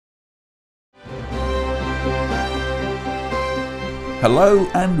Hello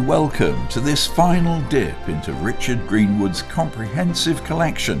and welcome to this final dip into Richard Greenwood's comprehensive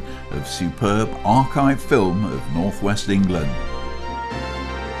collection of superb archive film of northwest England.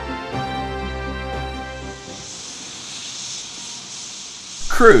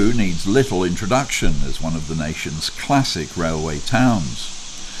 Crewe needs little introduction as one of the nation's classic railway towns.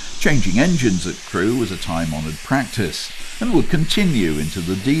 Changing engines at Crewe was a time-honoured practice and would continue into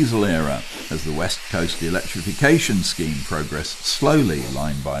the diesel era as the West Coast electrification scheme progressed slowly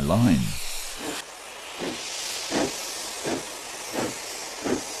line by line.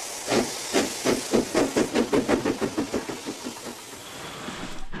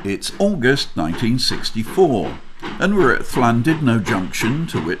 It's August 1964 and we're at Llandudno Junction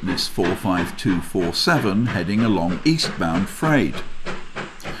to witness 45247 heading along eastbound freight.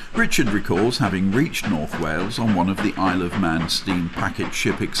 Richard recalls having reached North Wales on one of the Isle of Man steam packet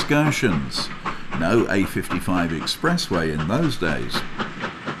ship excursions. No A55 expressway in those days.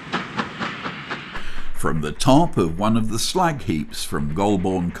 From the top of one of the slag heaps from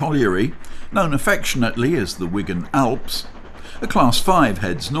Golbourne colliery, known affectionately as the Wigan Alps, a Class 5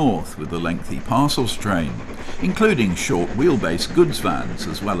 heads north with a lengthy parcels train, including short wheelbase goods vans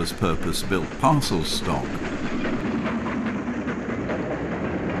as well as purpose-built parcels stock.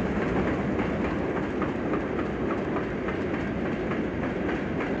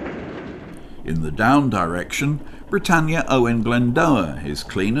 In the down direction, Britannia Owen Glendower is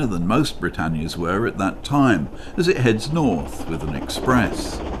cleaner than most Britannias were at that time, as it heads north with an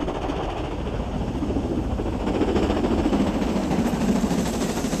express.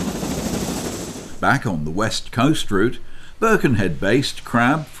 Back on the West Coast route, Birkenhead-based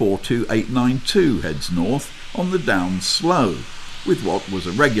Crab 42892 heads north on the down slow, with what was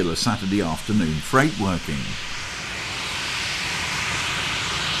a regular Saturday afternoon freight working.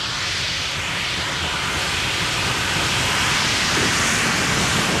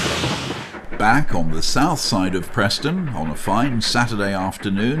 Back on the south side of Preston, on a fine Saturday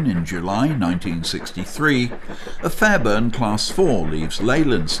afternoon in July 1963, a Fairburn Class 4 leaves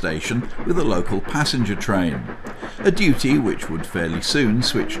Leyland Station with a local passenger train, a duty which would fairly soon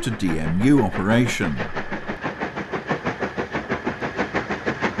switch to DMU operation.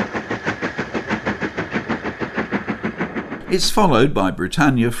 It's followed by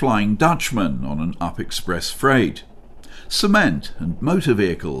Britannia flying Dutchman on an up express freight. Cement and motor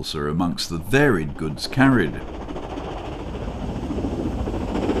vehicles are amongst the varied goods carried.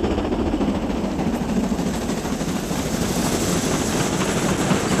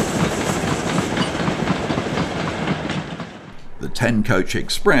 The 10-coach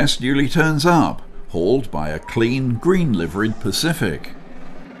express duly turns up, hauled by a clean, green-liveried Pacific.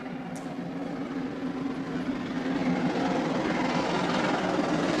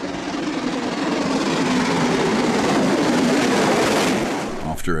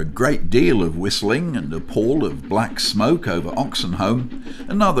 After a great deal of whistling and a pall of black smoke over Oxenholme,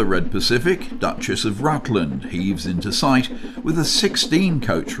 another red Pacific, Duchess of Rutland, heaves into sight with a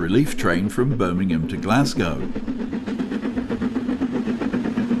 16-coach relief train from Birmingham to Glasgow.